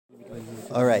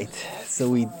All right, so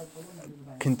we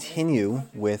continue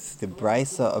with the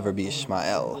Brisa of Rabbi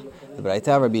Yishmael, the Braita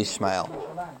of Rabbi Yishmael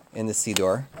in the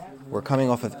Siddur. We're coming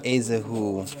off of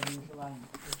Ezehu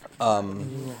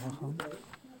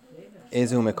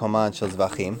Mekoman Shel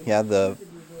Zvachim, the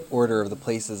order of the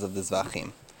places of the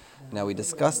Zvachim. Now we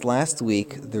discussed last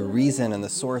week the reason and the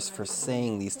source for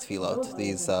saying these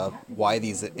tefillot, why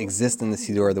these exist in the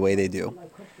Siddur the way they do,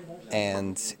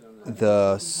 and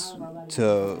to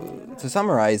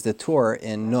summarize, the Torah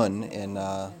in Nun, in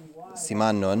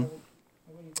Siman Nun,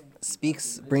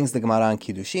 brings the Gemara in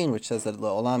Kiddushin, which says that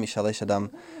Le'olam yishalesh adam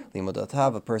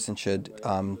limodotav, a person should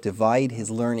divide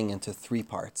his learning into three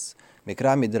parts: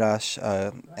 Mikra, Midrash,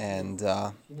 and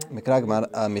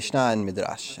Mikra, Mishnah, and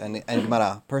Midrash, and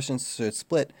Gemara. A person should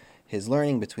split his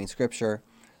learning between Scripture,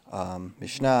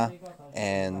 Mishnah,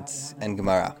 and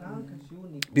Gemara.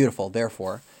 Beautiful.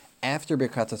 Therefore, after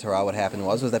Birkat Torah, what happened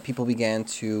was that people began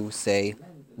to say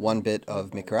one bit of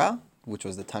Mikra, which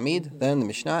was the Tamid, then the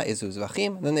Mishnah, Ezu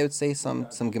Zvachim, then they would say some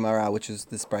Gemara, which is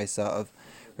this Brisa of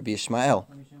Rabbi Yishmael.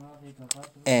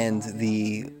 And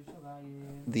the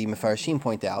Mefarshim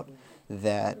point out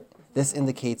that this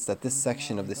indicates that this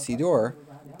section of the Siddur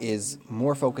is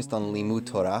more focused on Limud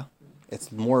Torah.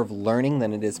 It's more of learning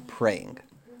than it is praying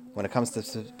when it comes to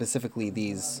specifically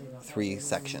these three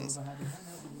sections.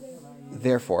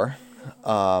 Therefore,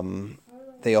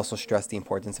 they also stress the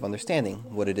importance of understanding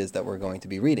what it is that we're going to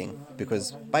be reading.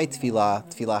 Because by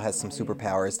Tefilah has some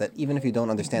superpowers that even if you don't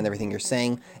understand everything you're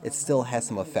saying, it still has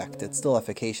some effect. It's still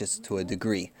efficacious to a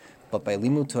degree. But by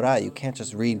Limud Torah, you can't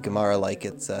just read Gemara like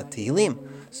it's Tehillim.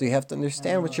 So you have to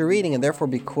understand what you're reading, and therefore,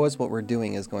 because what we're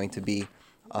doing is going to be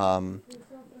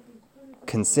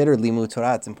considered Limud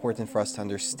Torah, it's important for us to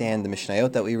understand the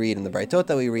Mishnayot that we read and the Braitot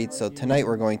that we read. So tonight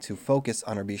we're going to focus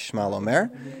on Rabbi Yishmael Omer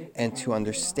and to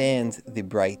understand the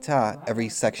Braita, every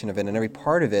section of it and every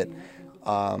part of it,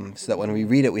 so that when we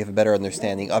read it, we have a better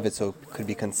understanding of it, so it could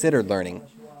be considered learning.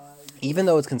 Even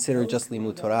though it's considered just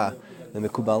Limud Torah, the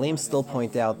Mekubalim still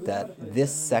point out that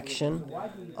this section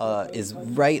is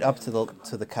right up to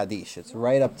the Kaddish. It's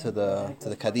right up to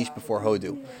the Kaddish before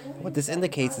Hodu. What this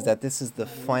indicates is that this is the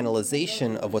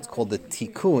finalization of what's called the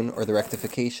Tikkun, or the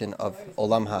rectification of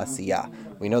Olam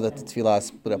HaAsiyah. We know that the Tefilah is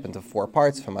split up into four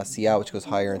parts: from Asiyah, which goes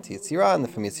higher into Yetzirah, and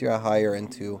from Yetzirah higher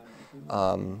into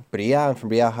B'riyah, and from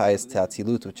B'riyah highest to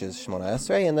Atzilut, which is Shmona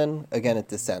Esrei, and then again it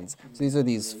descends. So these are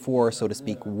these four, so to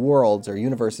speak, worlds or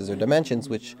universes or dimensions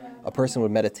which a person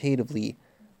would meditatively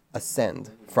ascend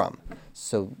from.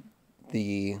 So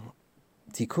the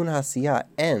Tikkun HaSiyah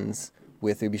ends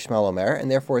with Rabbi Yishmael Omer, and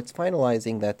therefore it's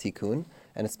finalizing that Tikkun,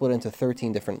 and it's split into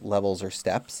 13 different levels or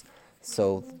steps.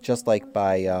 So just like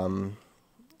by,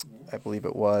 I believe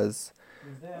it was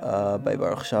by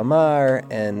Baruch Shamar,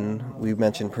 and we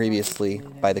mentioned previously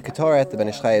by the Ketoret, the Ben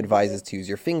Ish Chai advises to use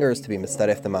your fingers, to be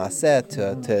mistaref the Maaseh,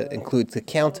 to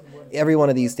count every one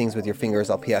of these things with your fingers,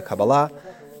 al pi Kabbalah.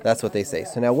 That's what they say.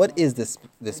 So now, what is this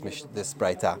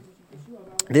Braita?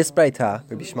 This Braita,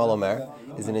 Rabbi Yishmael Omer,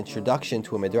 is an introduction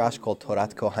to a midrash called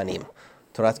Torat Kohanim.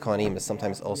 Torat Kohanim is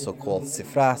sometimes also called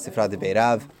Sifra de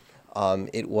Beirav.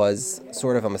 It was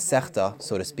sort of a Masechta,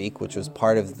 so to speak, which was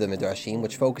part of the Midrashim,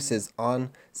 which focuses on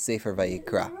Sefer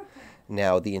Vayikra.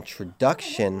 Now, the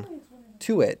introduction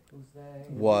to it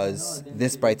was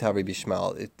this Braita of Rabbi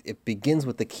Yishmael. It begins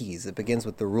with the keys. It begins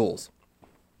with the rules.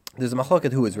 There's a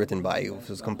machloket who was written by. It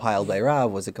was compiled by Rav.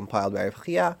 Was it compiled by Rav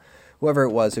Chia? Whoever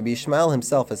it was, Rabbi Yishmael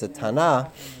himself as a Tana.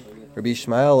 Rabbi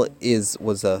Yishmael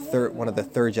was one of the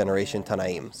third generation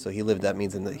Tanaim. So he lived. That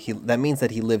means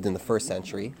that he lived in the first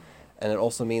century. And it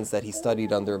also means that he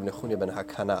studied under Ibn Chunya ben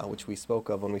Hakana, which we spoke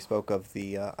of when we spoke of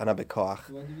the Ana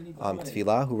B'Koach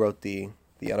Tefilah, who wrote the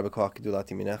Ana B'Koach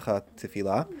Gedulati Minecha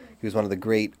Tefilah. He was one of the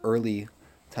great early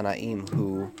Tanaim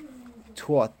who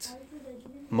taught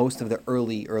most of the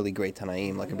early great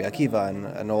Tanaim, like Rabbi Akiva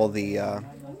and all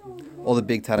the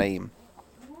big Tanaim.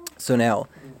 So now,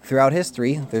 throughout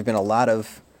history, there have been a lot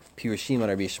of Pirushim on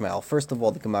Rabbi Yishmael. First of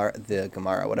all, the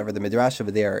Gemara, whatever, the Midrash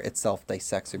over there itself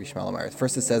dissects Rabbi Yishmael Omer.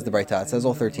 First it says the Braita, it says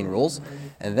all 13 rules,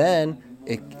 and then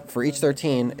for each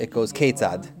 13, it goes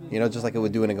Ketzad, just like it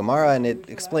would do in a Gemara, and it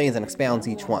explains and expounds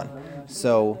each one.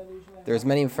 So there's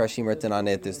many Mefarshim written on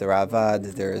it. There's the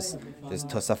Ravad, there's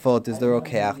Tosafot, there's the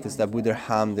Rokeach, there's the Abu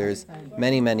Dirham, there's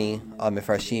many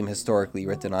Mefarshim historically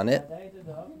written on it.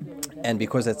 And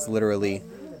because it's literally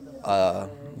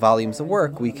volumes of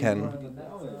work, we can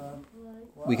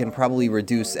probably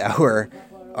reduce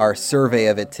our survey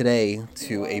of it today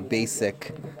to a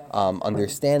basic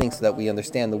understanding, so that we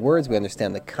understand the words, we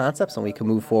understand the concepts, and we can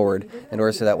move forward in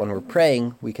order so that when we're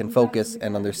praying, we can focus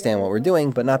and understand what we're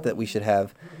doing, but not that we should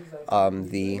have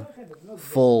the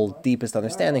full, deepest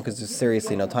understanding, because there's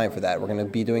seriously no time for that. We're going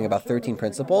to be doing about 13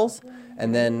 principles,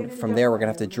 and then from there we're going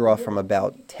to have to draw from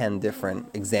about 10 different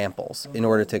examples in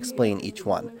order to explain each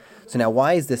one. So now,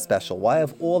 why is this special? Why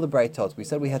of all the brightot? We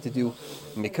said we had to do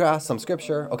mikra, some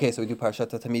scripture. Okay, so we do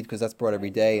Parashat Tamid because that's brought every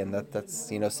day, and that's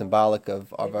symbolic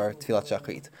of our Tefilah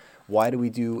Shachrit. Why do we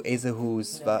do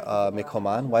Ezehu's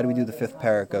Mikoman? Why do we do the 5th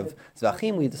parak of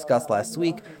Zvachim? We discussed last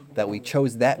week that we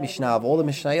chose that Mishnah of all the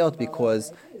Mishnayot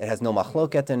because it has no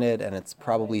machloket in it, and it's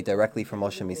probably directly from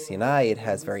Moshe Sinai. It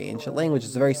has very ancient language.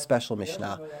 It's a very special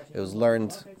Mishnah. It was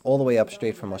learned all the way up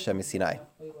straight from Moshe Sinai.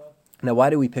 Now,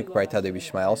 why do we pick Braita de Rabbi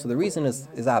Yishmael? So the reason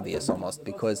is obvious almost,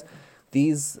 because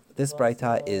this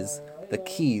Braita is the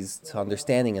keys to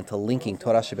understanding and to linking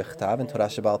Torah shebechtav and Torah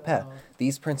shebal peh.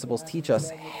 These principles teach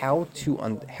us how to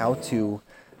in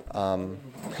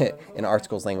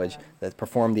ArtScroll's language, that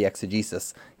perform the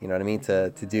exegesis. You know what I mean? To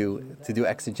do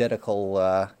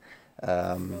exegetical.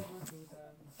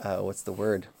 What's the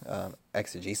word?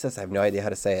 Exegesis. I have no idea how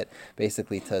to say it.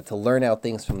 Basically, to learn out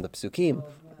things from the Psukim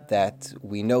that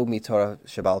we know miTorah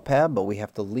Shebal Peh, but we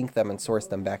have to link them and source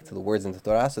them back to the words in the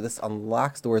Torah. So this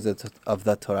unlocks the words of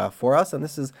the Torah for us, and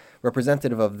this is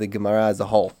representative of the Gemara as a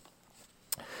whole.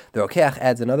 The Rokeach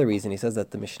adds another reason. He says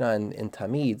that the Mishnah in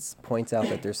Tamids points out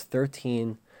that there's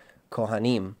 13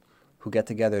 Kohanim who get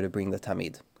together to bring the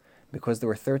Tamid. Because there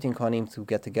were 13 Kohanim who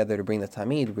get together to bring the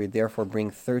Tamid, we therefore bring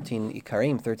 13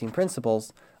 Ikarim, 13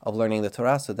 principles of learning the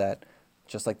Torah, so that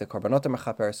just like the Korbanot are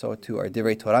Mechaper, so too are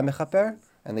Divrei Torah Mechaper,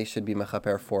 and they should be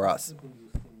Mechaper for us.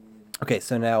 Okay,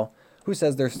 so now, who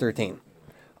says there's 13?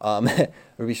 Rabbi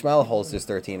Yishmael holds there's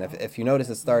 13. If you notice,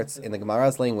 it starts in the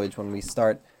Gemara's language. When we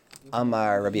start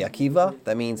Amar Rabbi Akiva,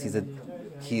 that means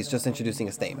he's just introducing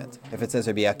a statement. If it says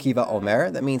Rabbi Akiva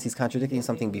Omer, that means he's contradicting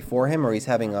something before him, or he's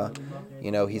having a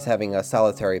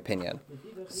solitary opinion.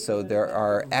 So there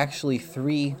are actually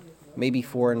 3, maybe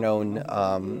 4 known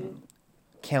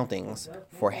countings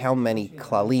for how many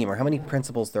klalim, or how many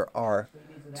principles there are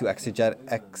to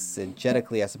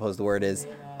exegetically, I suppose the word is,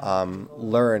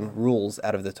 learn rules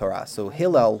out of the Torah. So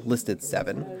Hillel listed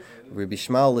 7, Rabbi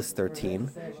Yishmael lists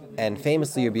 13, and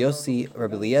famously Rabbi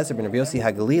Eliezer ben Rabbi Yossi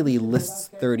HaGalili lists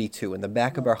 32. In the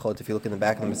back of Barchot, if you look in the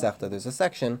back of the Masechta, there's a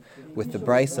section with the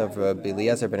Bryce of Rabbi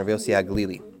Eliezer ben Rabbi Yossi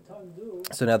HaGalili.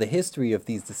 So now the history of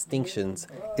these distinctions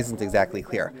isn't exactly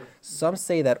clear. Some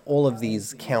say that all of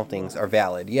these countings are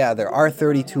valid. Yeah, there are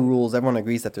 32 rules. Everyone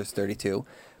agrees that there's 32.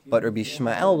 But Rabbi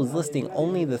Yishmael was listing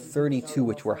only the 32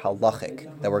 which were halachic,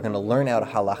 that we're going to learn out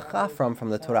halacha from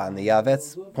the Torah. And the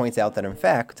Yavetz points out that, in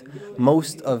fact,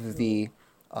 most of the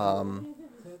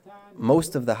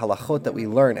halachot that we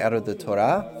learn out of the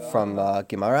Torah from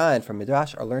Gemara and from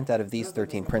Midrash are learned out of these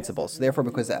 13 principles. So therefore,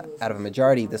 because out of a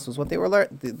majority this was what they were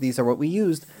learned, these are what we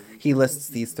used, he lists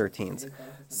these 13s.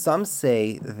 Some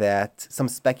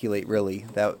speculate really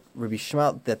that Rabbi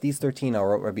Yishmael, that these 13 are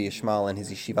what Rabbi Yishmael and his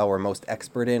yeshiva were most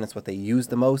expert in. It's what they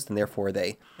used the most, and therefore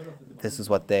this is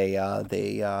what they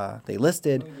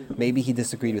listed. Maybe he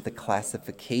disagreed with the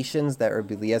classifications that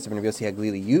Rabbi Eliezer ben Rabbi Yossi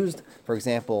HaGalili used. For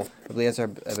example, Rabbi Eliezer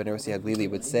ben Rabbi Yossi HaGalili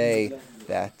would say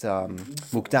that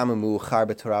mukdam and mu'achar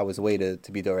b'Torah was a way to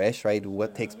be doresh, right?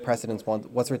 What takes precedence?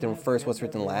 What's written first? What's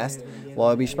written last? Well,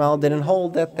 Rabbi Yishmael didn't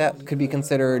hold that could be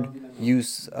considered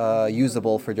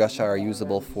usable for drasha or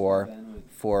usable for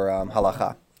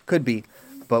halacha. Could be,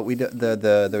 but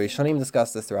the Rishonim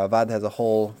discussed this. The Ravad has a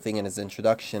whole thing in his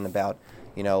introduction about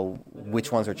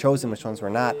which ones were chosen, which ones were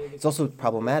not. It's also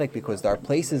problematic because there are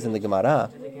places in the Gemara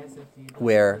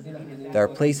where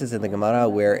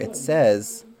it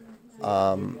says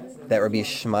that Rabbi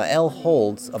Yishmael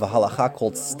holds of a halacha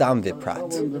called stam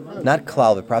viprat, not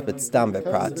klal viprat, but stam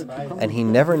viprat, and he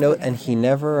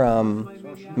never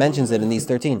mentions it in these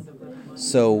 13.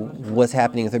 So what's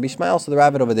happening with Rabbi Yishmael? So the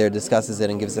Rabbit over there discusses it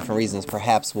and gives different reasons,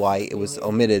 perhaps why it was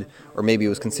omitted, or maybe it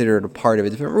was considered a part of a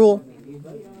different rule.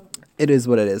 It is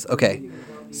what it is. Okay,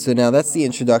 so now that's the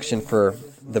introduction for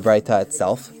the Braita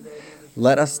itself.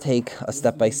 Let us take a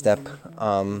step-by-step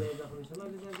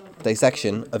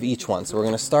dissection of each one. So we're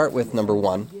going to start with number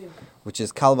 1, which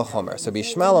is Kal V'chomer. So Rabbi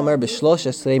Yishmael Omer b'shlosh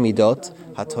esrei midot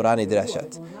haTorah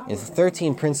nidreshet. In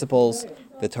 13 principles,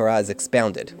 the Torah is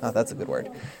expounded. Oh, that's a good word.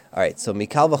 All right, so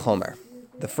Mikal V'chomer.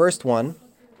 The first one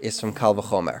is from Kal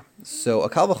V'chomer. So a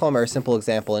Kal V'chomer, a simple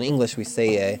example. In English, we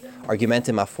say a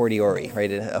argumentum a fortiori, right?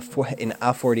 An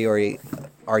a fortiori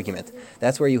argument.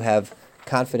 That's where you have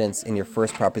confidence in your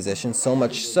first proposition, so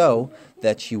much so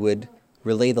that you would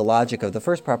relay the logic of the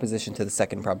first proposition to the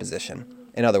second proposition.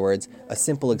 In other words, a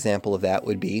simple example of that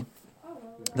would be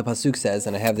The pasuk says,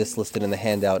 and I have this listed in the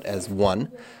handout as 1,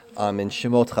 in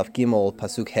Shemot Chaf Gimel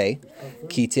Pasuk Hey,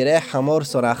 Ki tireh hamor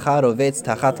soracha rovetz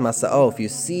tachat masa'o. If you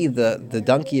see the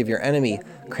donkey of your enemy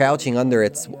crouching under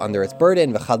its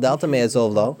burden, v'chadalta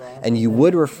me'azov lo, and you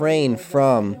would refrain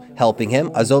from helping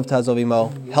him, azov ta'azov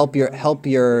imo, help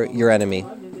your enemy.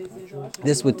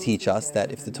 This would teach us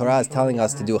that if the Torah is telling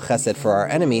us to do a chesed for our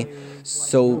enemy,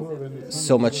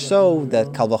 so much so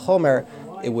that kal v'chomer,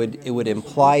 it would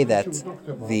imply that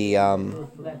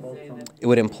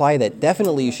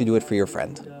definitely you should do it for your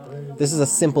friend. This is a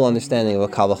simple understanding of a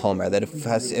kal v'chomer, that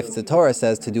if the Torah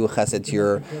says to do a chesed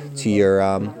to your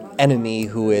enemy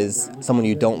who is someone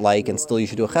you don't like, and still you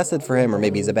should do a chesed for him, or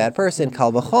maybe he's a bad person,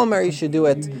 kal v'chomer, you should do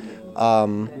it.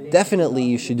 Definitely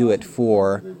you should do it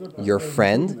for your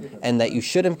friend, and that you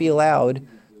shouldn't be allowed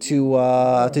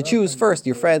to choose first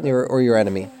your friend or your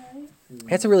enemy.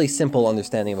 It's a really simple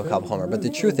understanding of a kal v'chomer, but the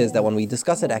truth is that when we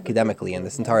discuss it academically, and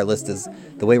this entire list is,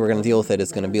 the way we're going to deal with it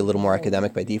is going to be a little more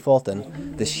academic by default, and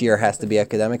the shiur has to be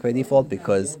academic by default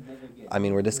because,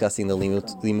 we're discussing the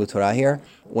limud Torah here.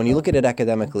 When you look at it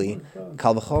academically,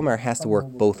 kal v'chomer has to work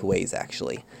both ways,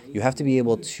 actually. You have to be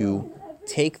able to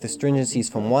take the stringencies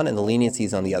from one and the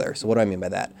leniencies on the other. So what do I mean by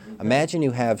that? Imagine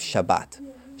you have Shabbat.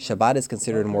 Shabbat is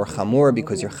considered more chamur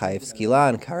because you're chayiv skila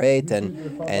and karet,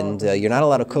 and you're not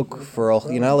allowed to cook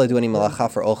you're not allowed to do any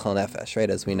malacha for ochel nefesh, right?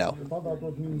 As we know,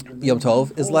 Yom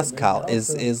Tov is less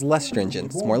is less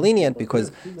stringent. It's more lenient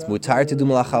because it's mutar to do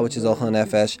malacha, which is ochel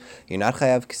nefesh. You're not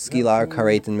chayiv skila or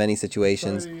karet in many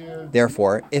situations.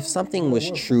 Therefore, if something was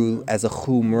true as a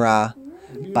chumrah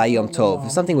by Yom Tov,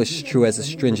 if something was true as a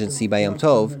stringency by Yom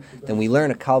Tov, then we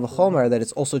learn a kal v'chomer that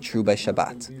it's also true by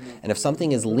Shabbat. And if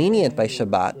something is lenient by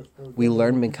Shabbat, we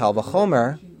learn min kal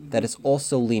v'chomer that it's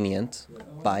also lenient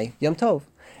by Yom Tov.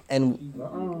 And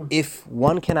if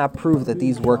one cannot prove that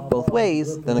these work both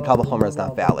ways, then the kal v'chomer is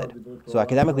not valid. So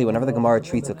academically, whenever the Gemara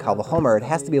treats a kal v'chomer, it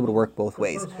has to be able to work both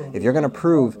ways. If you're going to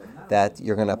prove that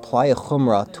you're going to apply a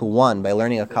chumrah to one by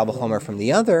learning a kal v'chomer from the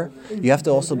other, you have to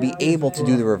also be able to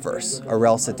do the reverse, or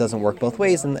else it doesn't work both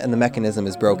ways and the mechanism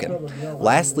is broken.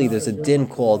 Lastly, there's a din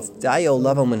called dayo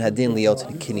lavo min hadin liot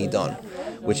kinidon,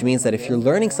 which means that if you're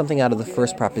learning something out of the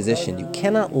first proposition, you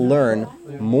cannot learn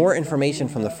more information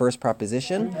from the first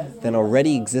proposition than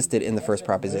already existed in the first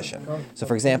proposition. So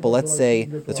for example, let's say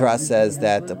the Torah says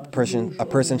that a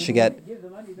person should get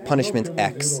punishment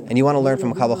X, and you want to learn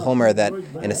from a kal v'chomer that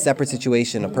in a separate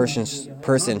situation a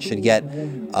person should get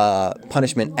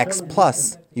punishment X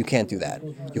plus. You can't do that.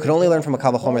 You can only learn from a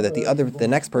kal v'chomer that the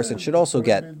next person should also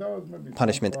get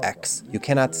punishment X. You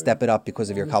cannot step it up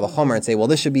because of your kal v'chomer and say, well,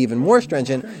 this should be even more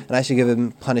stringent, and I should give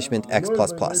him punishment X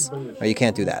plus plus. Or you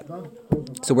can't do that.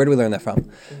 So where do we learn that from?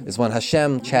 Is when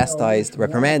Hashem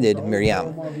reprimanded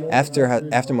Miriam after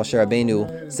Moshe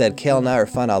Rabbeinu said Kel na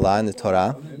irfan Allah in the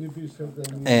Torah,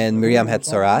 and Miriam had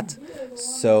tzorat.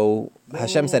 So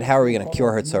Hashem said, how are we going to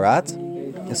cure her tzorat?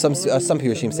 And some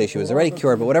Pirushim say she was already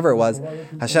cured, but whatever it was,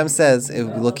 Hashem says, if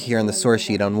we look here in the source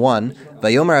sheet on 1,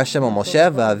 Vayomer Hashem al Moshe,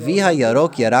 Va'aviha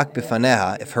yarok yarak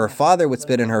bifaneha. If her father would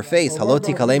spit in her face,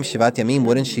 haloti kalem shivat yamim,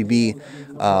 wouldn't she be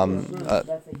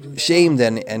shamed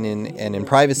and in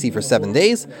privacy for 7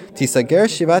 days? Tisager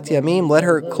shivat yamim, let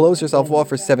her close herself off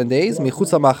for 7 days.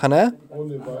 Michutz machane,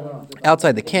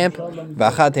 outside the camp,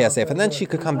 v'achad te'asef, and then she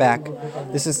could come back.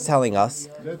 This is telling us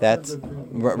that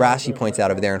Rashi points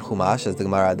out over there in Chumash, as the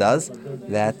Gemara does,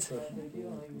 that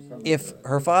if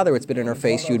her father would spit in her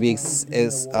face, she would be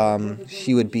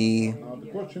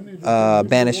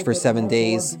banished for 7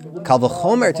 days. Kal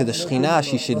v'chomer to the Shekhinah,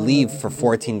 she should leave for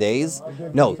 14 days.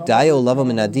 No, dayo lavo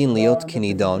min adin liot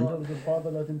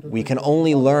kinidon. We can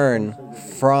only learn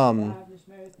from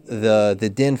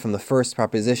the din from the first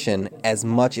proposition as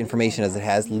much information as it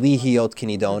has, lihiot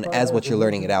kinidon, as what you're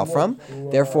learning it out from.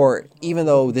 Therefore, even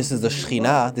though this is the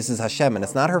Shekhinah, this is Hashem, and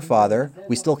it's not her father,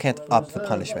 we still can't up the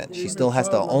punishment. She still has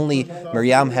to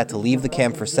Miriam had to leave the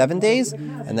camp for 7 days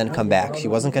and then come back. She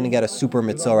wasn't going to get a super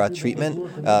mitzorat treatment.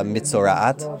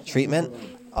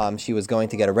 She was going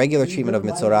to get a regular treatment of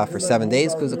mitzorah for 7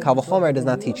 days, because the kal v'chomer does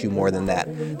not teach you more than that.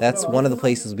 That's one of the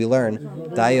places we learn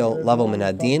dayo lavo min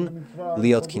adin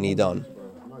liot kinidon.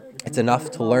 It's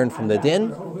enough to learn from the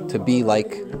din to be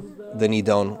like the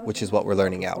nidon, which is what we're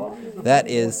learning out. That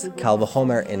is kal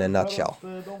v'chomer in a nutshell.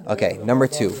 Okay, number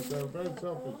 2,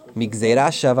 migzeira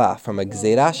shava, from a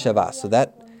gzeira shava. So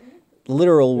that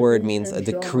literal word means a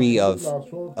decree of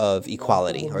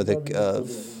equality, or of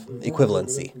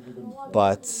equivalency,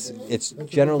 but it's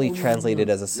generally translated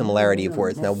as a similarity of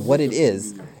words. Now, what it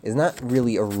is not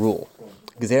really a rule.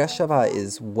 Gzeira shava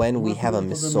is when we have a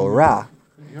misorah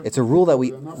It's a rule that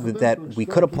we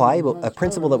could apply, but a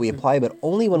principle that we apply, but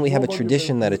only when we have a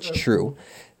tradition that it's true.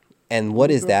 And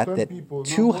what is that? That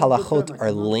two halachot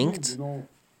are linked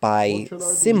by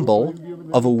symbol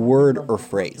of a word or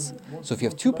phrase. So if you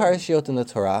have two parashiot in the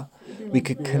Torah, we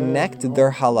could connect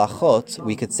their halachot.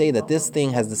 We could say that this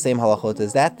thing has the same halachot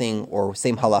as that thing, or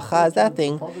same halacha as that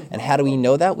thing. And how do we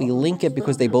know that? We link it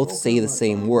because they both say the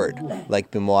same word, like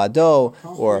b'moado,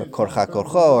 or korcha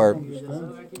korcho, or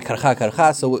karcha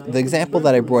karcha. So the example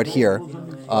that I brought here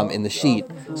in the sheet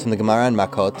is from the Gemara and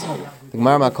Makot. The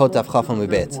Gemara Makot Daf Chaf Amud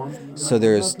Bet. So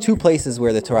there's two places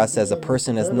where the Torah says a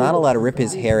person is not allowed to rip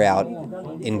his hair out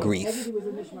in grief.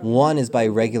 One is by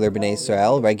regular Bnei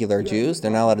Israel, regular Jews.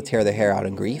 They're not allowed to tear their hair out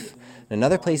in grief. And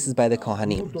another place is by the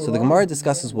Kohanim. So the Gemara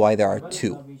discusses why there are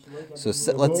two. So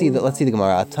let's see the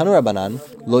Gemara. Tanu Rabbanan,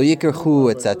 lo yikirchu,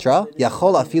 etc.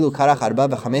 Yachol afilu karach arba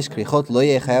v'chamesh krichot lo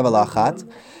yechayav ala achat.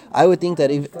 I would think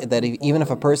that even if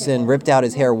a person ripped out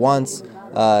his hair once,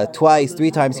 twice,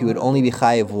 three times, he would only be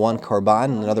chayiv one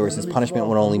korban. In other words, his punishment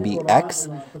would only be X.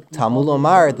 Tamul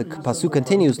Omar, the pasuk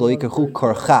continues, lo yikirchu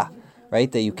korcha.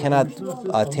 Right, that you cannot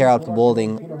tear out the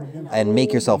balding and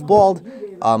make yourself bald.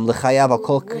 L'chayav al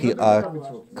kol korcha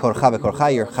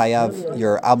v'korcha,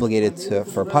 you're obligated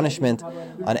for punishment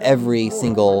on every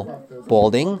single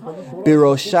balding.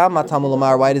 Birosham matamul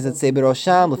omar. Why does it say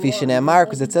birosham? L'fi shene'amar,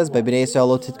 because it says by bnei Yisrael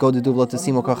lo titko deduv lo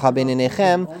tasimu korcha bein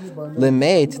einechem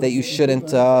lemeit, that you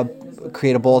shouldn't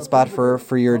create a bald spot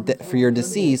for your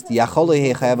deceased. That's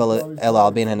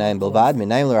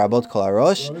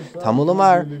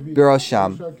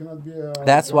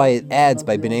why it adds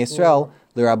by Bnei Yisrael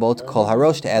l'rabot kol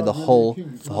harosh, to add the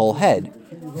whole head.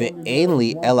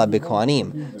 Ve'enli ela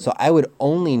b'kohanim. So I would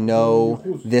only know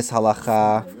this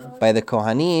halacha by the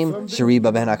Kohanim,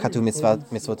 Shariba ben Hakatu mitzvot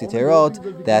terot,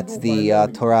 that the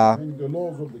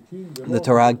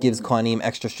Torah gives Kohanim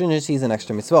extra stringencies and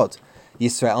extra mitzvot.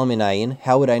 Yisrael minayin.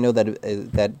 How would I know that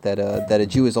a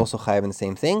Jew is also chayav in the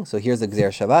same thing? So here's the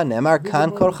Gzer Shava. Nemar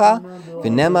kan korcha,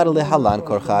 v'nemar lehalan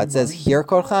korcha. It says here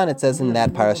korcha, and it says in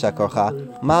that parasha korcha.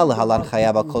 Ma lehalan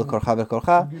chayav al kol korcha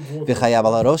v'korcha, v'chayav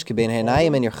al harosh kibein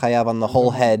heinayim, and you're chayav on the whole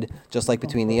head, just like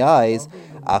between the eyes.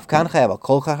 Af kan chayav al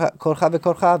kol korcha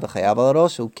v'korcha, v'chayav al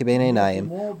harosh kibein heinayim.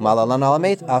 Ma lehalan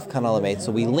alamet, af kan alamet.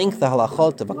 So we link the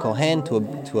halachot of a kohen to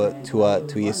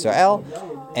Yisrael,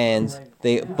 and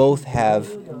they both have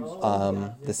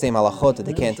the same halachot that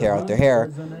they can't tear out their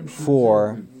hair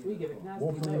for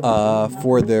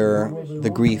the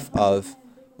grief of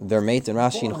their mate. And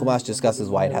Rashi and Chumash discusses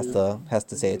why it has to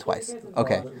say it twice.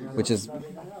 Okay, which is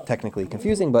technically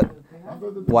confusing, but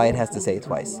why it has to say it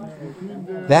twice.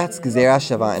 That's Gezerah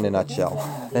Shava in a nutshell.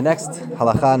 The next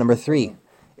halacha, number 3,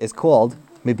 is called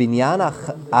Mibinyan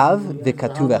av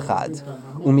v'katuv echad,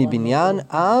 u'mibinyan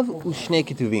av u'shnei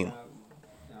ketuvim.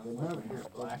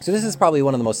 So this is probably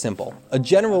one of the most simple. A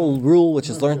general rule which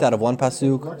is learned out of one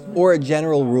pasuk, or a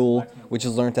general rule which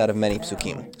is learned out of many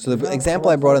psukim. So the example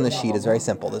I brought on the sheet is very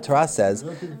simple. The Torah says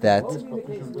that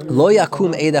Lo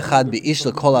yakum eid echad bi'ish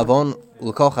l'kol avon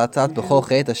l'kol chatat b'chol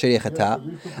chet asher yechata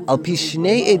al pi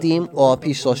shnei edim or al pi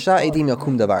shlosha edim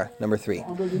yakum davar. Number 3.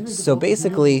 So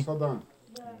basically,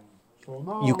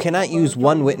 you cannot use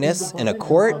one witness in a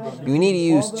court. You need to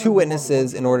use 2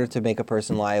 witnesses in order to make a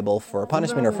person liable for a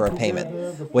punishment or for a payment.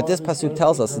 What this pasuk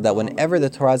tells us is that whenever the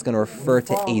Torah is going to refer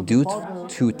to edut,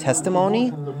 to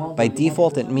testimony, by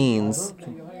default it means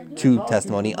to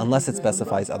testimony, unless it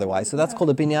specifies otherwise. So that's called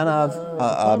a binyan av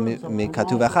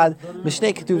mikatuv echad.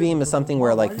 Mishnei ketuvim is something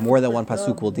where like more than one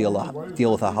pasuk will deal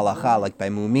with a halacha, like by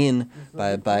mumin,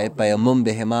 by a mum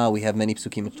behema. We have many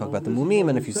psukim which talk about the mumim,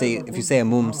 and if you say a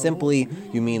mum simply,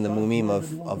 you mean the mumim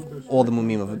of all the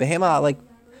mumim of a behema, like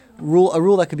a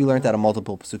rule that could be learned out of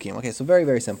multiple psukim. Okay, so very,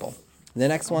 very simple. The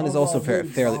next one is also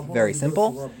very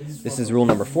simple. This is rule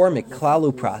number 4,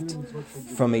 miklalu prat,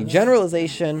 from a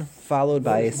generalization followed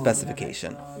by a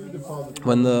specification.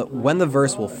 When the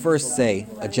verse will first say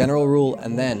a general rule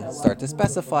and then start to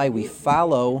specify, we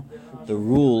follow the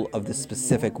rule of the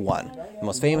specific one. The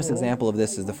most famous example of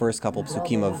this is the first couple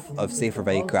psukim of Sefer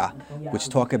Vayikra, which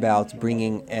talk about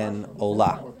bringing an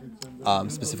olah.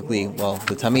 Specifically,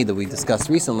 the Tamid that we discussed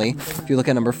recently. If you look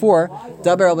at number 4,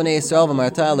 Daber al bnei Yisrael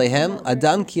v'marta alehem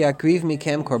Adam ki akriv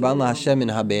mikem korban laHashem min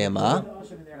habe'ema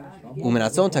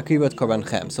u'minatzon takrivot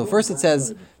korbanchem. So first it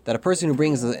says that a person who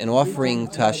brings an offering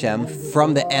to Hashem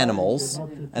from the animals,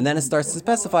 and then it starts to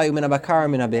specify u'min habakar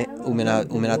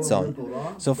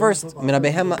u'minatzon. So first, min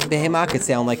habehema could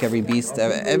sound like every beast,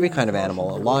 every kind of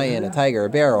animal, a lion, a tiger, a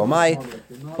bear, or omai.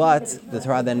 But the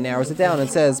Torah then narrows it down and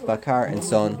says bakar and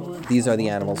son. These are the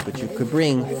animals which you could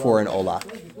bring for an olah.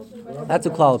 That's a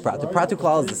klal prat. The pratu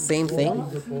klal is the same thing,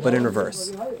 but in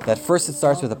reverse. That first it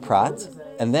starts with a prat,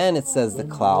 and then it says the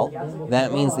klal.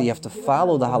 That means that you have to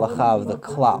follow the halacha of the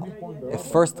klal. If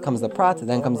first comes the prat,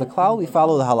 then comes the klal, we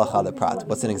follow the halacha of the prat.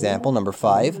 What's an example? Number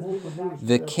 5.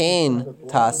 V'kein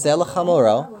ta'aseh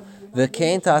l'chamoro,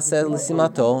 v'kein ta'aseh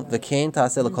l'simato, v'kein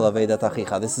ta'aseh l'kol avedat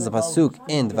achicha. This is a pasuk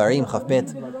in Dvarim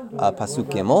Chavbet, pasuk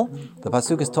Gimel. The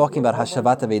pasuk is talking about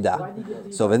hashavat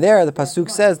avedah. So over there, the pasuk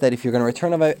says that if you're going to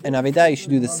return an avedah, you should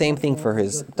do the same thing for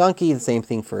his donkey, the same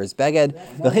thing for his beged.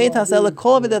 V'chein ta'aseh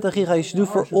l'kol avedat achicha. You should do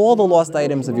for all the lost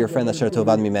items of your friend asher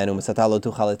tovad mimenu misata lo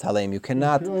tuchal etalem. You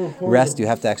cannot rest. You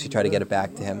have to actually try to get it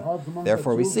back to him.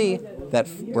 Therefore, we see that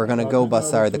we're going to go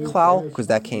basar the klal because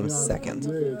that came second.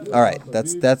 All right,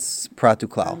 that's prat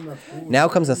uklal. Now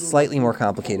comes a slightly more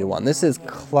complicated one. This is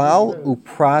klal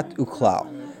uprat uklal.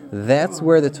 That's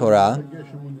where the Torah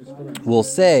will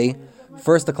say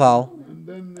first the klal,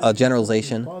 a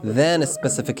generalization, then a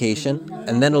specification,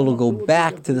 and then it'll go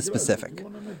back to the specific.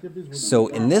 So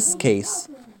in this case,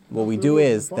 what we do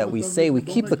is that we say we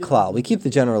keep the klal, we keep the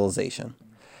generalization.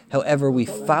 However, we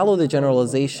follow the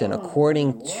generalization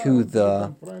according to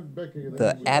the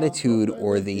attitude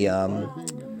or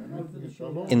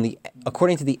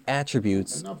according to the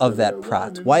attributes of that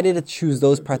prat. Why did it choose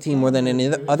those pratim more than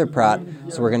any other prat?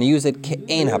 So we're going to use it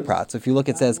ke'en haprat. So if you look,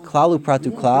 it says klalu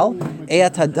pratu klal,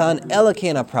 eyat hadan ela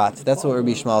ke'en haprat. That's what Rabbi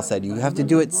Yishmael said. You have to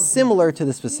do it similar to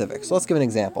the specific. So let's give an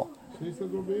example.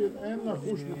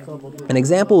 An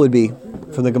example would be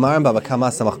from the Gemara in Baba Kama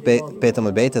Samach Bet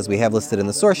Amud Bet, as we have listed in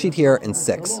the source sheet here in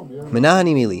 6.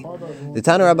 Menahani mili, the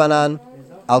Tanu Rabbanan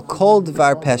al kol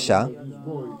dvar pesha.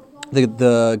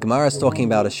 The Gemara is talking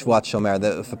about a shvuat shomer.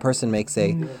 That if a person makes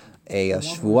a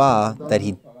shvuah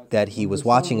that he was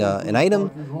watching an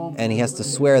item and he has to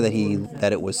swear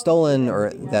that it was stolen or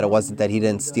that he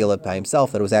didn't steal it by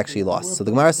himself, that it was actually lost. So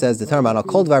the Gemara says the Tanu Rabbanan al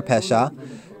kol dvar pesha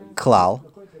klal.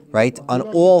 Right, on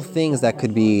all things that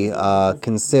could be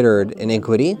considered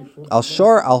iniquity. Al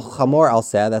shor, al chamor, al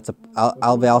seh. That's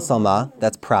al ve'al salma.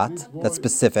 That's prat. That's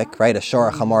specific, right? A shor,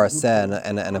 a chamor, a seh,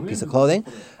 and a piece of clothing.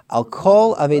 Al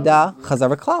kol aveda chazar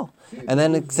v'klal. And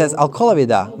then it says al kol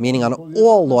aveda, meaning on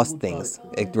all lost things.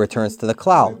 It returns to the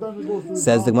klal.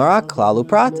 Says the Gemara, klal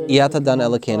uprat, iyat hadan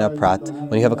ela kena prat.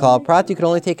 When you have a klal prat, you can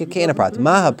only take a kena prat.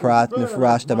 Maha prat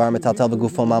mifrash davar metaltel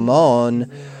v'gufo mamon.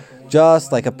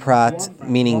 Just like a prat,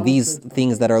 meaning these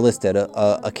things that are listed,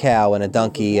 a cow and a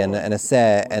donkey and a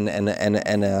seh and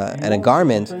a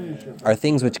garment, are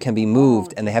things which can be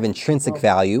moved and they have intrinsic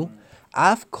value.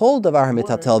 Af kol davar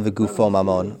mitatel v'gufo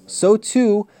mamon. So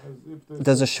too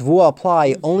does a shvuah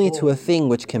apply only to a thing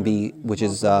which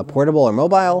is portable or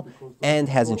mobile and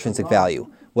has intrinsic value.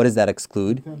 What does that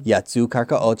exclude? Yatzu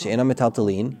karkaot she'ena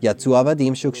metaltalin, yatzu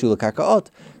avadim shukshu lekarkaot.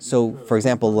 So, for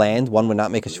example, land, one would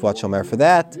not make a shvuat shomer for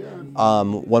that.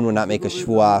 One would not make a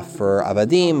shvuah for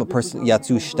avadim. A person,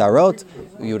 yatzu shtarot,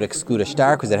 you would exclude a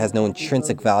shtar because it has no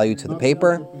intrinsic value to the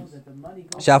paper.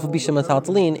 Shafu bishem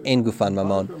metaltalin, ein gufan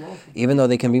mamon. Even though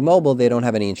they can be mobile, they don't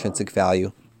have any intrinsic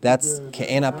value. That's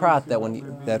ke'ena prat.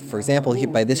 That for example,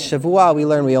 by this shavua we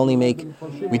learn we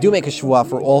do make a shavua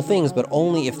for all things, but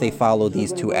only if they follow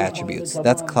these two attributes.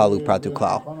 That's klalu pratu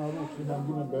klal.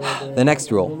 The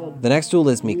next rule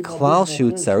is miklal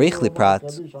shehu tzarich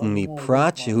liprat,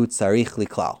 miprat shehu tzarich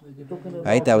liklal.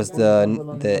 Right, that was the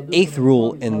 8th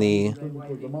rule the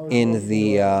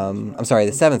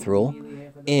 7th rule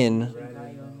in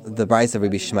the Bryce of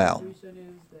Rabbi Yishmael.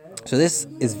 So this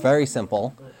is very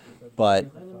simple, but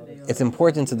it's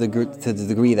important to the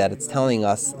degree that it's telling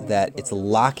us that it's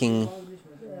locking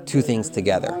two things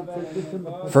together.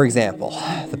 For example,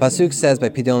 the pasuk says by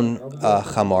Pidyon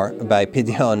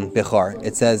Bechor,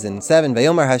 it says in 7,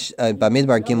 Vayomar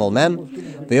Bamidbar Gimel Mem,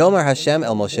 Vayomar Hashem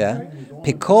El Moshe,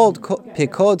 Pikod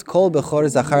kol bechor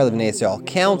zachar lebnei Yisrael.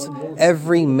 Count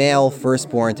every male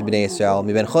firstborn to bnei Yisrael.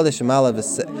 Miben chodesh v'mala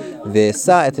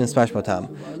v'sa et nispash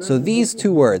motam. So these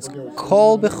two words,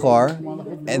 kol bechor,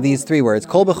 and these three words,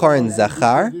 kol bechor and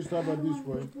zachar,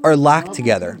 are locked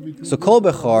together. So kol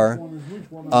bechor,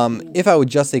 if I would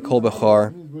just say kol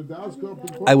bechor,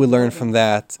 I would learn from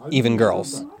that even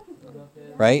girls,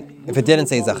 right? If it didn't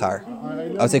say zachar,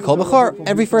 I would say kol bechor,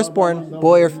 every firstborn,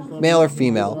 boy or male or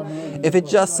female. If it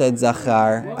just said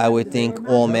zachar, I would think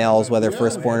all males, whether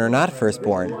firstborn or not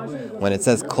firstborn. When it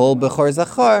says kol bechor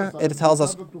zachar, it tells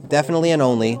us definitely and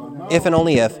only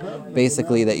if,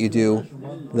 basically that you do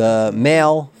the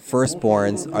male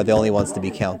firstborns are the only ones to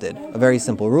be counted. A very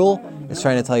simple rule. It's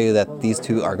trying to tell you that these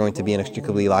two are going to be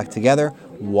inextricably locked together.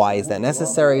 Why is that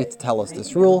necessary? To tell us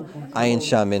this rule, Ayin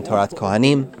Sham in Torat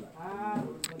Kohanim,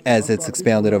 as it's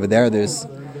expounded over there. There's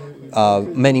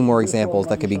many more examples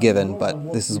that could be given,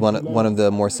 but this is one of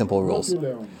the more simple rules.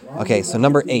 Okay, so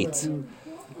number 8.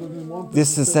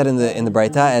 This is said in the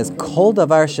Braita as Kol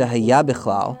davar shehaya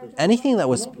bichlal, anything that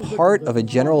was part of a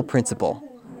general principle,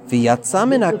 v'yatza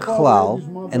min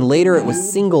haklal, and later it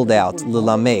was singled out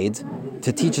lilamed,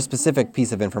 to teach a specific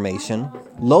piece of information.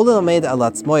 Lo lilamed al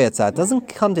atzmo yatza, it doesn't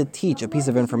come to teach a piece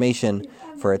of information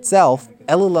for itself.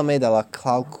 Elu lilamed al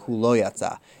klal kulo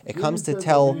yatza. It comes to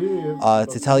tell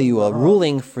you a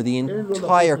ruling for the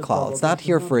entire klal. It's not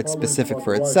here for its specific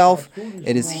for itself.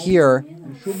 It is here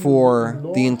for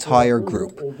the entire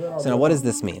group. So now what does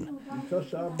this mean?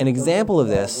 An example of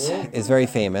this is very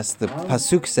famous. The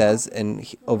pasuk says,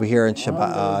 over here in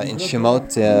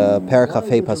Shemot, Perek Chaf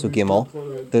Hei Pasuk Gimel,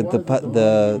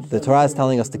 the Torah is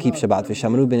telling us to keep Shabbat.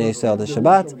 V'shamru b'nei Yisrael the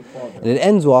Shabbat, and it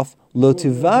ends off, Lo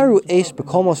tivaru eish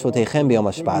b'kol mosfotechem b'yom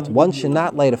hashבת. One should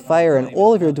not light a fire in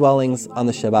all of your dwellings on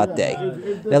the Shabbat day.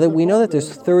 Now that we know that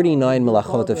there's 39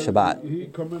 melachot of Shabbat.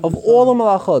 Of all the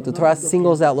melachot, the Torah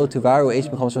singles out Lo tivaru eish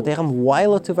b'kol mosfotechem. Why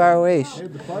Lo tivaru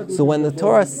eish? So when the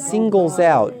Torah singles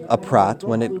out a prat,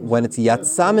 when it's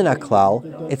yatsa min haklal,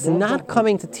 it's not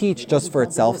coming to teach just for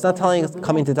itself. It's not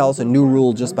coming to tell us a new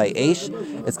rule just by eish.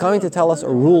 It's coming to tell us a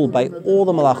rule by all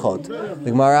the melachot.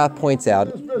 The Gemara points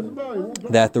out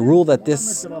that the rule that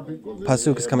this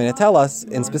pasuk is coming to tell us,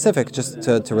 in specific, just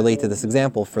to relate to this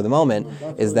example for the moment,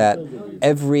 is that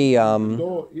every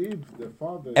one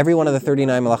of the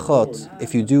 39 melachot,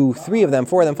 if you do 3 of them,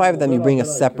 4 of them, 5 of them, you bring a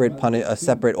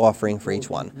separate offering for each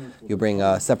one. You bring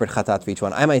a separate chatat for each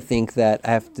one. I might think that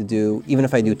I have to do, even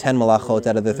if I do 10 melachot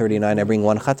out of the 39, I bring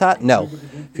 1 chatat. No.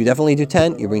 If you definitely do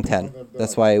 10, you bring 10.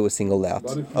 That's why it was singled out.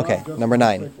 Okay, number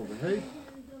 9.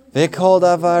 Anything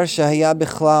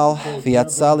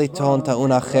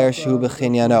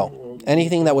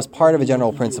that was part of a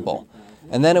general principle.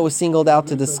 And then it was singled out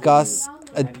to discuss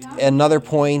another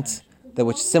point that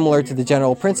was similar to the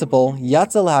general principle.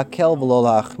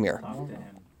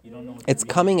 It's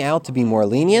coming out to be more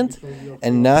lenient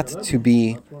and not to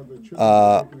be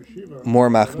more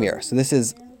machmir. So this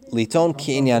is liton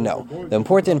ki inyano. The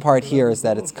important part here is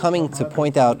that it's coming to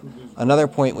point out another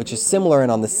point which is similar and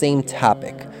on the same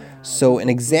topic. So an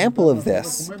example of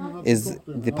this is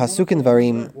the pasuk in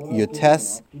Dvarim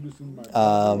Yutes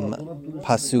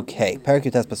Pisukei, Perek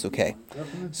Yutes Pisukei.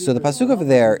 So the pasuk over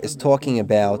there is talking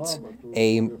about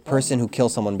a person who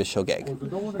kills someone b'shogeg,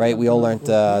 right? We all learned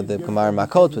the Gemara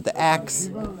Makot with the axe.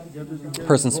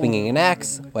 Person swinging an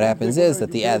axe. What happens is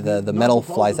that the metal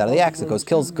flies out of the axe. It goes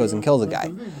and kills a guy.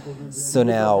 So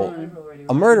now,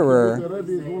 a murderer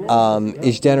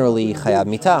is generally chayab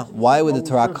mitah. Why would the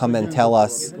Torah come and tell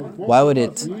us? Why would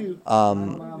it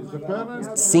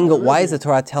Why is the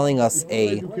Torah telling us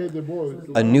a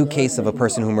new case of a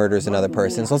person who murders another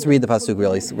person? So let's read the pasuk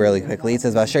really quickly. It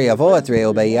says, "Vasher yavo et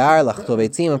re'o b'yar lachto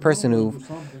beitzim," a person who,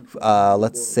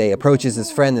 let's say, approaches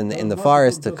his friend in the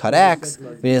forest to cut axe,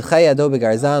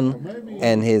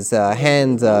 and his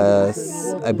hand,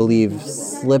 I believe,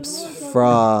 slips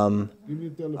from.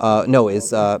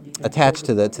 Is attached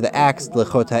to the axe,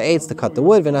 to cut the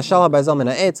wood, and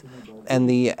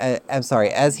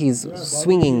as he's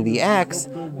swinging the axe,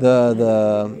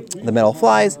 the metal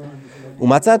flies,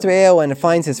 and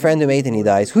finds his friend who ate and he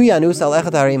dies.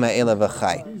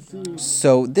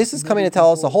 So this is coming to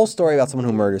tell us a whole story about someone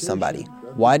who murders somebody.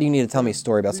 Why do you need to tell me a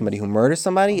story about somebody who murders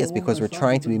somebody? It's because we're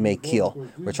trying to be mekil.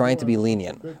 We're trying to be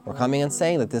lenient. We're coming and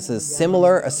saying that this is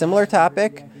a similar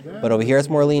topic, but over here it's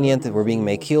more lenient, that we're being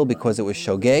mekil because it was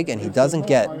shogeg, and he doesn't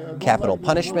get capital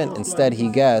punishment. Instead, he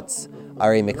gets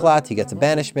arei miklat, he gets a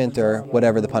banishment, or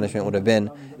whatever the punishment would have been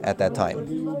at that time.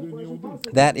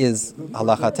 That is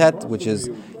halacha tet, which is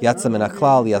yatsa min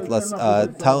haklal,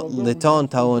 liton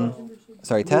taun.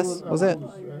 Sorry, Tess, was it?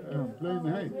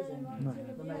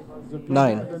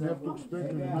 9.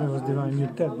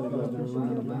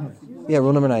 Yeah,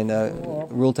 rule number 9.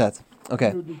 Rule tet.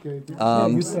 Okay.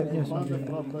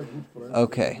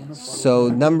 Okay. So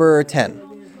number 10.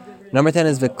 Number 10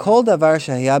 is v'kol davar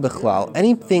shehaya bichlal.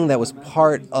 Anything that was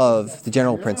part of the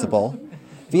general principle.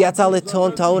 V'yatza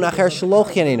liton taun acher shelo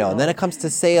chenino. And then it comes to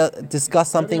discuss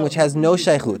something which has no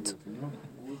shaychut.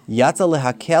 Yatza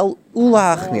lehakel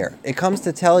ulahachmir. It comes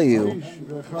to tell you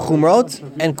chumrot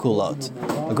and kulot.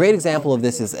 A great example of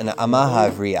this is an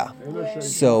amah havriya.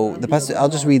 So the pasuk, I'll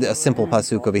just read a simple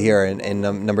pasuk over here in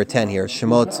number 10 here.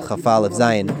 Shemot chafal of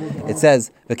Zayin. It says,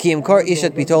 "V'kiyim kor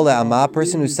ishat bitol le'amah."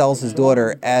 Person who sells his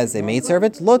daughter as a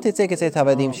maidservant, lo tetzei ketzei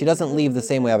havadim. She doesn't leave the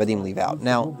same way avadim leave out.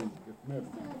 Now,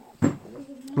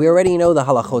 we already know the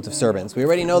halachot of servants. We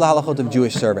already know the halachot of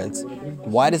Jewish servants.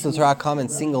 Why does the Torah come and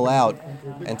single out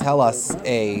and tell us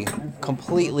a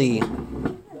completely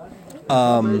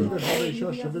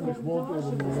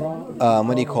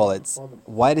what do you call it?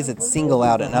 Why does it single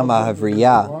out an Ama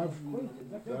Havriya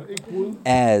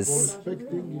as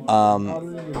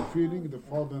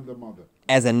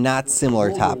a not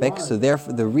similar topic? So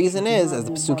therefore, the reason is, as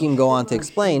the Pesukim go on to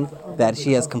explain, that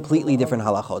she has completely different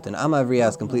halachot, and Ama Havriya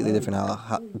has completely different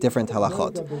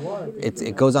halachot.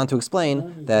 It goes on to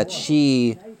explain that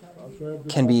she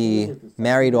can be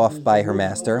married off by her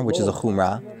master, which is a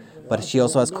chumrah, but she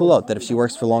also has kulot, that if she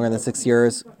works for longer than 6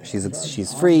 years,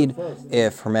 she's freed.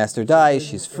 If her master dies,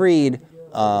 she's freed.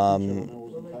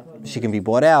 She can be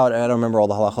bought out. I don't remember all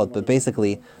the halachot, but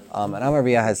basically, an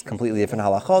Amavriya has completely different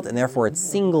halachot, and therefore it's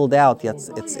singled out. It's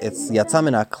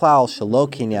yatzamin aklal shelo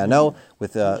kinyano,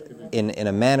 with in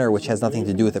a manner which has nothing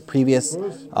to do with the previous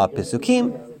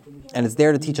Pesukim, and it's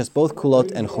there to teach us both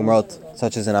kulot and chumrot,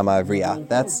 such as an Amavriya.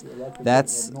 That's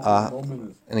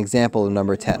an example of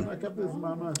number 10.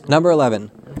 Number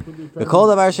 11. B'kol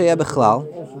davar sheya b'chlal,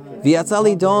 v'yatza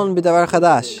lidon b'davar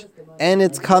chadash, and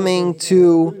it's coming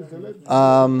to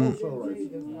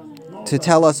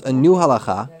tell us a new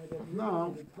halacha.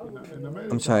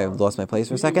 I'm sorry, I've lost my place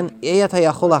for a second. This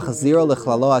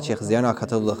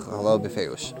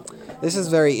is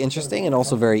very interesting and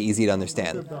also very easy to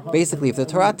understand. Basically, if the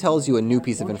Torah tells you a new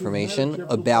piece of information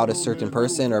about a certain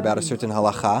person or about a certain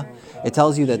halacha, it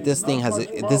tells you that this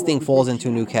thing falls into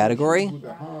a new category.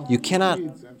 You cannot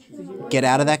get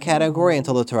out of that category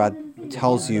until the Torah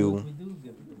tells you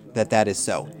that is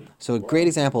so. So a great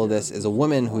example of this is a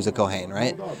woman who's a Kohen,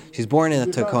 right? She's born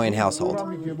into a Kohen household.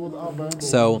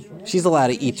 So she's allowed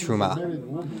to eat truma.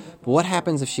 But what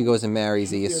happens if she goes and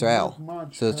marries a Yisrael?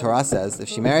 So the Torah says if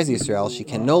she marries a Yisrael, she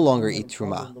can no longer eat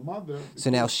truma. So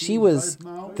now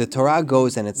the Torah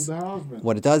goes and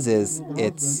what it does is,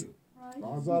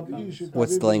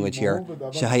 what's the language here?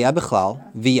 Shehaya b'chlal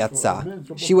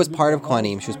v'yatza. She was part of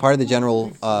Kohanim. She was part of the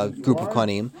general group of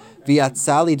Kohanim.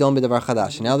 V'yatza lidon b'davar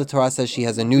chadash. Now the Torah says she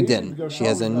has a new din. She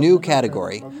has a new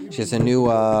category. She has a new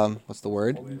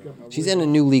She's in a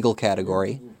new legal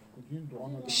category.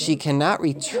 She cannot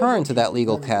return to that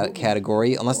legal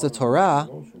category unless the Torah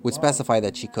would specify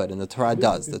that she could, and the Torah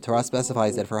does. The Torah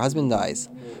specifies that if her husband dies,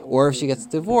 or if she gets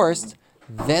divorced,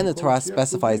 then the Torah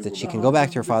specifies that she can go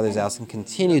back to her father's house and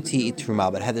continue to eat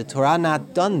truma. But had the Torah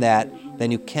not done that,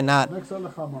 then you cannot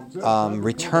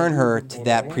return her to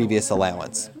that previous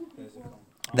allowance.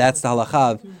 That's the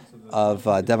halacha of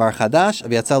davar chadash,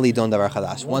 of yatza lidon davar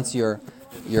chadash. Once you're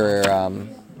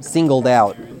singled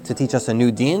out to teach us a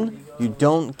new din, you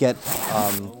don't get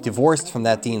divorced from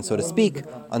that din, so to speak,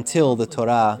 until the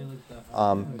Torah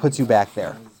puts you back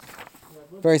there.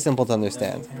 Very simple to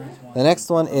understand. The next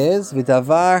one is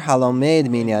v'davar halamed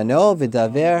minyano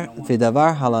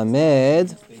v'davar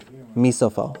halamed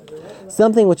misofo.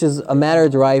 Something which is a matter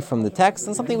derived from the text,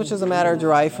 and something which is a matter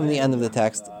derived from the end of the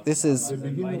text. This is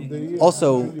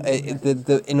also,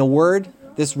 in a word,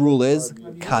 this rule is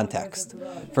context.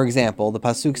 For example, the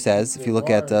pasuk says, if you look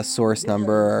at source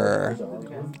number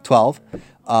 12,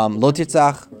 lo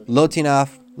tirzach, lo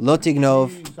tinaf, lo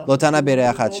tignov, lo tana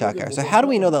bereachat shakar. So how do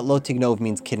we know that lo tignov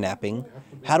means kidnapping?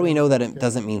 How do we know that it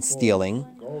doesn't mean stealing?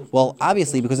 Well,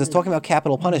 obviously, because it's talking about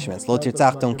capital punishments. Lo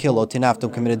tirzach, don't kill. Lo tinaf,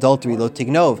 don't commit adultery. Lo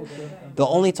tignov. The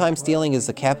only time stealing is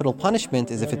a capital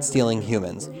punishment is if it's stealing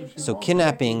humans. So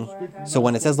kidnapping, so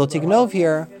when it says lo tignov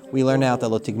here, we learn out that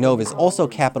lo tignov is also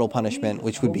capital punishment,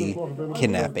 which would be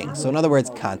kidnapping. So in other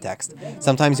words, context.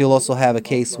 Sometimes you'll also have a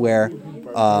case where,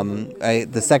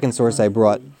 the second source I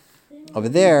brought over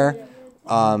there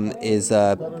is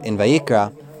in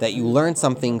Vayikra, that you learn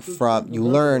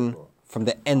from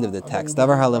the end of the text.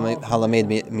 Davar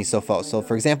halamed misofo. So,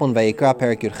 for example, in Vayikra,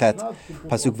 Perek Yudchet,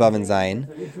 Pasuk Vav and Zayin,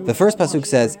 the first Pasuk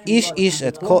says, Ish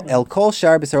el kol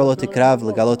shar b'sar lo tikrav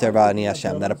legalot erva ani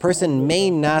Hashem. That a person may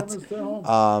not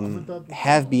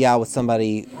have biyah with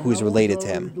somebody who is related to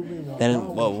him.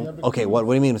 Then, what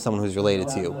do you mean with someone who's related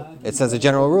to you? It says a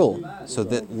general rule. So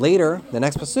that later, the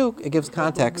next Pasuk, it gives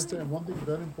context.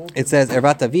 It says,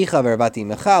 Ervat avicha v'ervat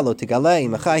imecha, lo tigale,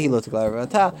 imecha hi lo tigale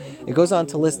ervata. It goes on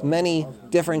to list many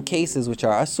different cases which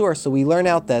are asur. So we learn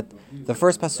out that the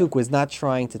first pasuk was not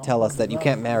trying to tell us that you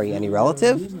can't marry any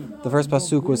relative. The first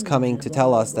pasuk was coming to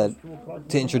tell us to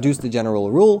introduce the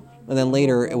general rule, and then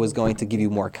later it was going to give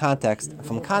you more context.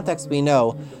 From context, we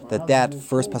know that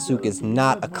first pasuk is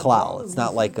not a klal. It's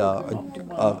not like a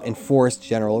enforced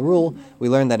general rule. We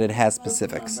learn that it has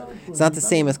specifics. It's not the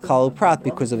same as klal uprat,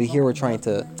 because over here we're trying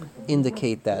to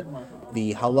indicate that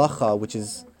the halacha, which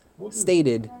is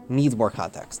stated, needs more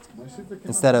context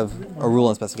instead of a rule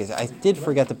and specification. I did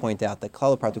forget to point out that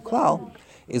klal upratu klal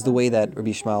is the way that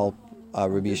Rabbi Yishmael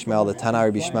Rabbi Yishmael, the Tana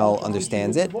Rabbi Yishmael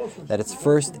understands it, that it's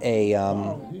first a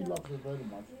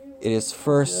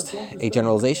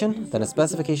generalization, then a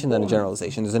specification, then a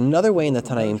generalization. There's another way in the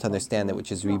Tanaim to understand it,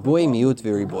 which is riboy, miut,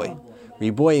 v'riboy.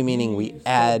 Riboy meaning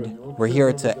we're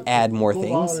here to add more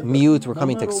things. Miut, we're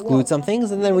coming to exclude some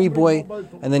things, and then riboy,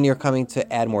 and then you're coming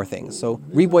to add more things. So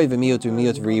riboy v'miut,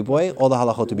 miut v'riboy, all the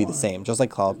halachot to be the same, just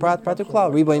like klal prat, prat to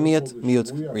klal, riboy, miut,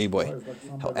 riboy.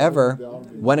 However,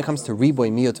 when it comes to riboy,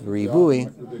 miut,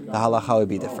 v'riboy, the halacha would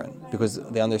be different, because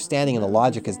the understanding and the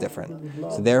logic is different.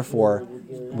 So therefore,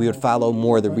 we would follow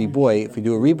more the riboy. If we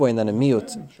do a riboy and then a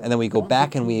miut, and then we go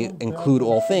back and we include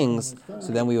all things,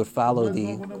 so then we would follow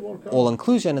the all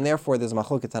inclusion, and therefore there's a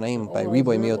machloket tanaim by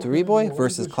riboy, miut to riboy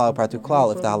versus klal prat to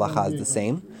klal if the halacha is the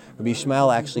same. Rabbi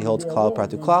Yishmael actually holds klal prat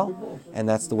to klal, and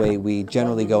that's the way we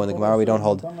generally go in the Gemara. We don't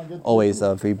hold always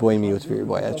riboy, miut,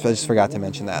 riboy. I just forgot to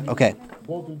mention that. Okay.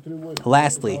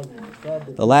 Lastly,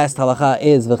 the last halacha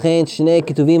is v'chein shnei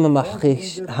ketuvim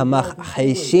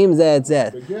hamachishim zeh et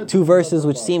zeh. Two verses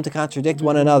which seem to contradict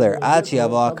one another. Ad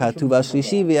she'yavo katuv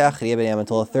shlishi v'yachriya b'nei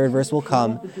until a third verse will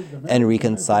come and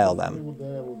reconcile them.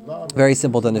 Very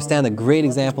simple to understand. A great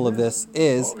example of this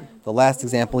is the last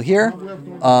example here.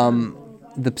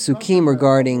 The psukim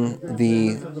regarding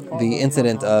the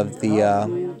incident of the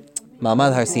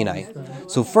Ma'amad Har Sinai.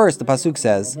 So first, the pasuk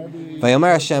says,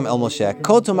 "Vayomer Hashem el Moshe,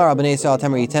 Kol tomar b'nei Yisrael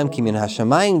tamer yitem ki min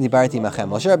hashamayim dibarti machem."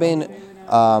 Moshe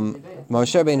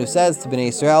Rabbeinu says to Bnei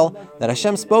Yisrael that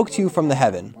Hashem spoke to you from the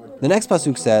heaven. The next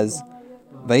pasuk says,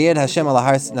 "Vayed Hashem al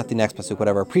har," not the next pasuk,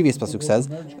 whatever. Previous pasuk says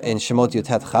in Shemot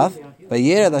Yutet Chaf,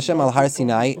 "Vayed Hashem al Har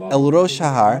Sinai el Rosh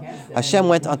Har." Hashem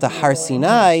went onto Har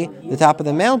Sinai, the top of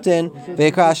the mountain.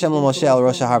 Vayikra Hashem el Moshe el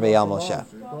Rosh Har vayal Moshe.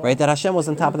 Right, that Hashem was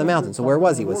on top of the mountain. So where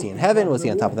was he? Was he in heaven? Was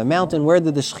he on top of the mountain? Where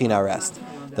did the Shekhinah rest?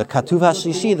 The Katuv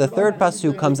HaShlishi, the third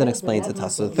pasuk, comes and explains it to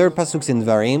us. So the third pasuk's in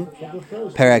Dvarim,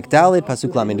 Perek Dalit,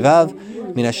 pasuk Lamed Vav,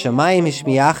 Min HaShamayim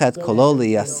Hishmiyachet Kolo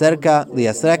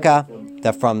Liyasreka,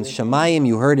 that from Shamayim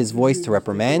you heard his voice to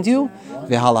reprimand you,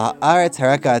 V'Hal Ha'aretz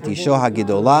Hareka Et Isho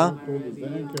HaGedolah,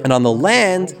 and on the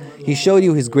land he showed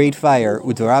you his great fire,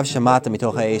 Udvarav Shamata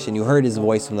Mitoch Ha'esh, and you heard his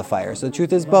voice from the fire. So the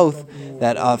truth is both,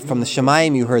 that from the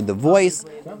Shamayim you heard the voice,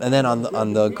 and then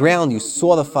on the ground you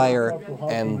saw the fire,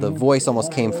 and the voice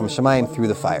almost came from Shamayim through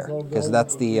the fire. Okay, so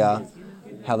that's the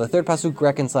how the third pasuk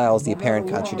reconciles the apparent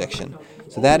contradiction.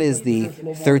 So that is the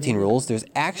 13 rules. There's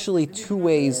actually two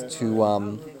ways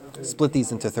to split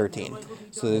these into 13.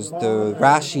 So there's the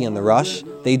Rashi and the Rush.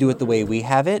 They do it the way we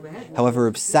have it. However,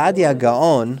 Reb Sadia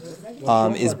Gaon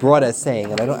is brought as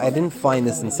saying, and I didn't find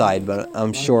this inside, but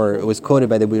I'm sure it was quoted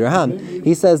by the B'Raham.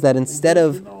 He says that instead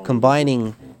of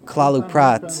combining Klalu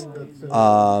Prat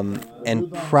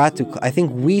and Pratu, I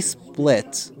think we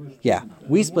split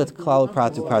Klalu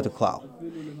Prat to Klal.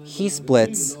 He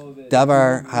splits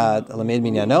Davar Halamed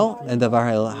Minyano and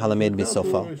Davar Halamed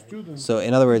Misofo. So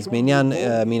in other words, Minyan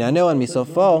Minyano and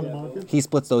Misofo, he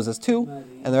splits those as two,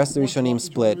 and the rest of the Rishonim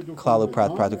split Klalu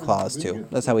Prat Pratu Klal as two.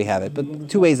 That's how we have it. But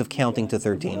two ways of counting to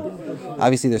 13.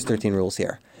 Obviously, there's 13 rules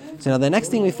here. So now the next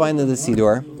thing we find in the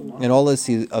Siddur, in all of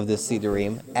the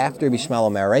Siddurim, after Yishmael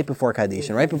Omer, right before Kaddish,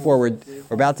 and right before we're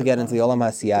about to get into the Olam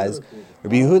HaSiyah,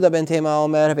 Rabbi Yehuda ben Tema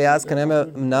Omer, Be'az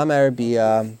Kanem Namer, be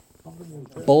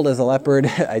bold as a leopard.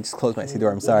 I just closed my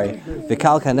Siddur, I'm sorry.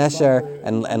 Vikal Kanesher,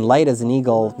 and light as an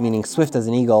eagle, meaning swift as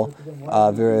an eagle.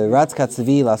 V'ratz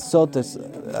katzvi lasot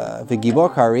v'gibor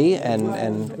kari,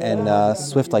 and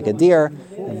swift like a deer.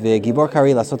 V'gibor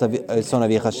kari lasot son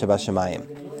avicha sheba shemayim.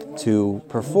 To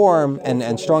perform,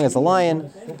 and strong as a lion,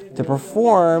 to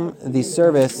perform the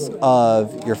service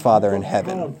of your Father in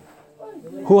heaven.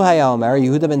 Hu haya omer,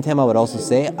 Yehuda ben Tema would also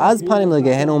say, Az panim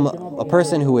legehenum, a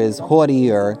person who is haughty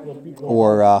or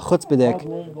chutzpahdik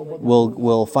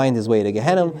will find his way to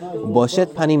Gehenna.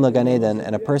 Boshet panim legan Eden,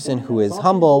 and a person who is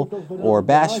humble or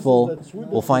bashful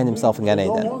will find himself in Gan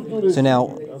Eden. So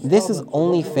now, this is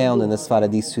only found in the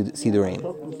Sfaradi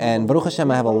Siddurim. And Baruch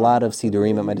Hashem, I have a lot of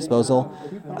Siddurim at my disposal,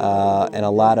 and a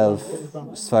lot of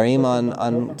Sfarim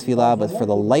on Tefilah, but for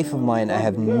the life of mine, I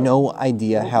have no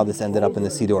idea how this ended up in the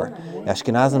Siddur. The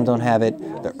Ashkenazim don't have it,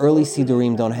 the early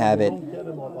Siddurim don't have it.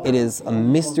 It is a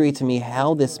mystery to me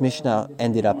how this Mishnah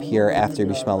ended up here after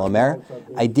Yishmael Omer.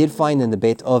 I did find in the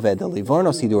Beit Oved, the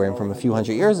Livorno Siddurim from a few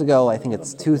hundred years ago, I think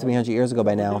it's 200-300 years ago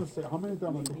by now,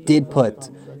 did put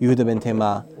Yehuda ben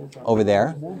Tema over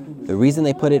there. The reason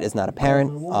they put it is not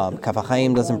apparent. Kaf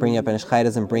HaChaim doesn't bring it, Ben Ish Chai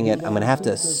doesn't bring it. I'm going to have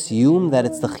to assume that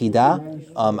it's the Chida.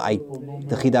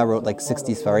 The Chida wrote like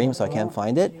 60 Sfarim, so I can't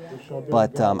find it.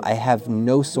 But I have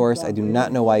no source. I do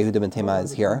not know why Yehuda ben Tema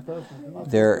is here.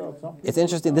 It's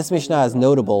interesting. This Mishnah is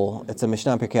notable. It's a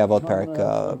Mishnah in Pirkei Avot,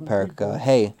 Perik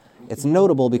Hey. It's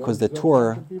notable because the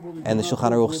Torah and the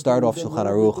Shulchan Aruch start off Shulchan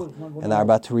Aruch and the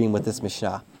Arba Turim with this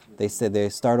Mishnah. They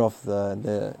start off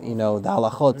the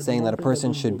halachot saying that a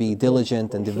person should be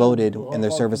diligent and devoted in their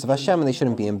service of Hashem, and they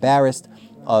shouldn't be embarrassed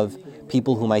of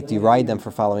people who might deride them for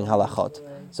following halachot.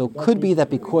 So it could be that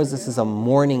because this is a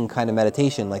morning kind of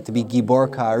meditation, like to be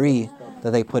Gibor Ka'ari,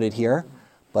 that they put it here,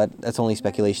 but that's only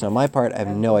speculation on my part. I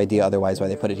have no idea otherwise why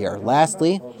they put it here.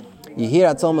 Lastly, Yihir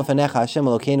Atzol Mefanecha Hashem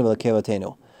Elokeinu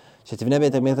V'Elokei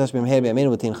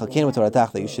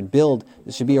that you should build,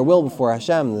 this should be your will before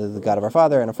Hashem, the God of our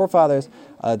father and our forefathers,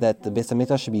 that the Beis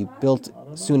HaMikdash should be built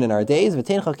soon in our days,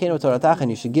 and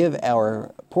you should give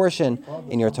our portion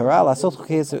in your Torah, so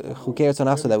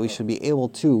that we should be able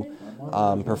to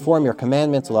perform your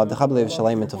commandments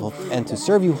and to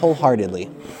serve you wholeheartedly.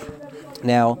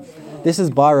 Now, this is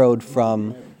borrowed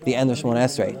from the end of Shemona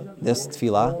Esrei. This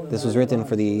Tefilah, this was written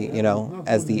for the,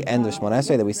 as the end of Shemona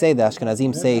Esrei that we say. The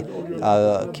Ashkenazim say,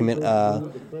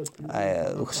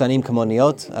 Shanim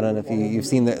Kamoniot. I don't know if you've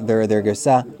seen their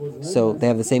Gersa. So they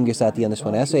have the same Gersa at the end of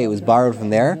Shemona Esrei. It was borrowed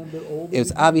from there. It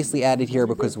was obviously added here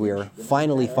because we're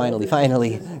finally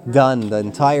done the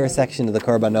entire section of the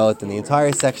Korbanot and the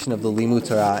entire section of the Limud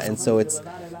Torah. And so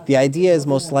the idea is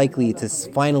most likely to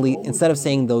finally, instead of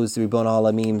saying those Ribbon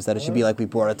Alamim, that it should be like we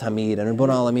brought a Tamid, and Ribbon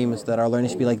Alamim, that our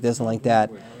learning should be like this and like that,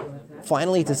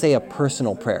 finally to say a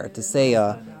personal prayer, to say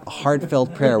a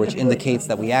heartfelt prayer, which indicates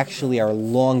that we actually are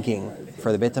longing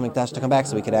for the Beit HaMikdash to come back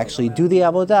so we could actually do the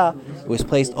Avodah. It was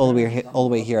placed all the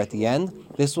way here at the end.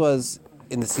 This was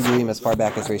in the Siddurim as far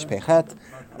back as Reish Pechet.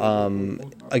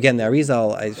 Again, the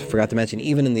Arizal, I forgot to mention,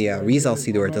 even in the Arizal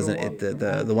Siddur,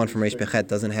 the one from Reish Pechet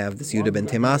doesn't have this Yudah ben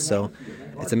Tema, so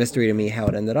it's a mystery to me how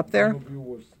it ended up there.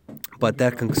 But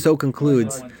that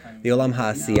concludes the Olam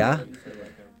HaAsiyah.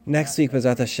 Next week,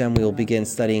 B'ezrat Hashem, we will begin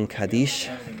studying Kaddish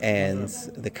and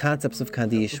the concepts of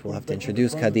Kaddish. We'll have to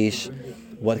introduce Kaddish,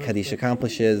 what Kaddish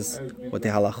accomplishes, what the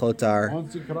halachot are,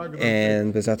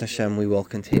 and B'ezrat Hashem, we will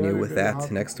continue with that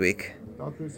next week.